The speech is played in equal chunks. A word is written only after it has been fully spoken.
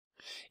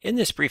In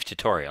this brief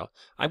tutorial,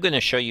 I'm going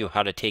to show you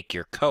how to take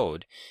your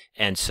code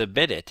and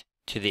submit it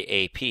to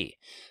the AP.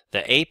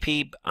 The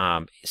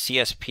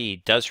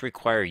AP-CSP does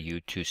require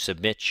you to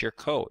submit your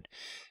code.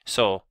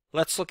 So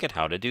let's look at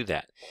how to do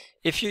that.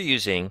 If you're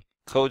using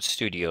Code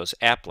Studio's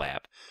App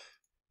Lab,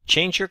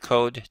 change your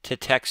code to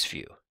text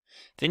view.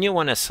 Then you'll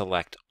want to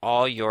select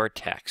all your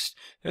text.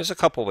 There's a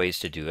couple ways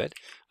to do it.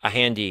 A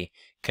handy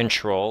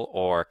Control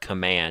or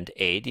Command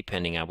A,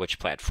 depending on which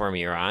platform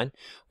you're on,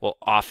 will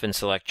often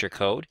select your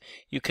code.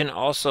 You can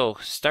also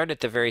start at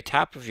the very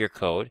top of your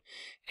code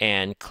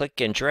and click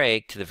and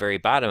drag to the very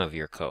bottom of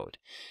your code.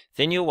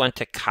 Then you'll want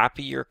to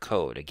copy your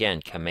code.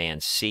 Again,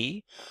 Command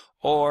C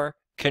or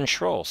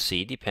Control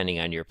C, depending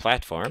on your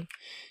platform,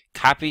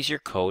 copies your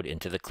code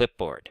into the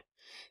clipboard.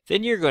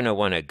 Then you're going to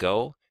want to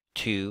go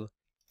to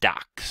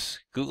Docs,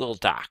 Google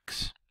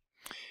Docs.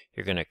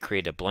 You're going to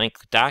create a blank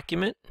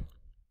document,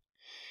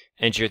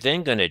 and you're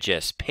then going to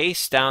just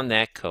paste down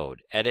that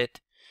code. Edit,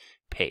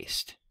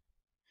 paste.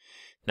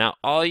 Now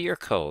all your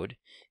code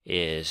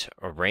is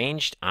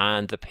arranged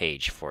on the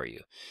page for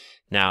you.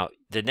 Now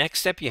the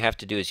next step you have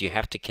to do is you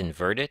have to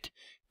convert it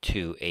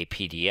to a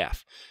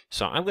PDF.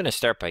 So I'm going to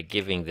start by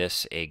giving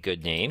this a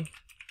good name.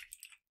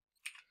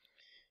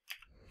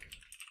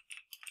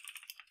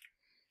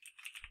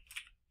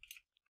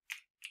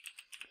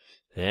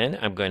 Then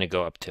I'm going to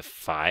go up to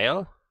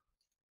File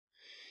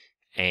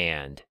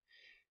and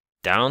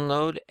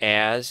Download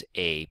as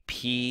a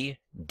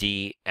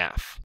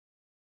PDF.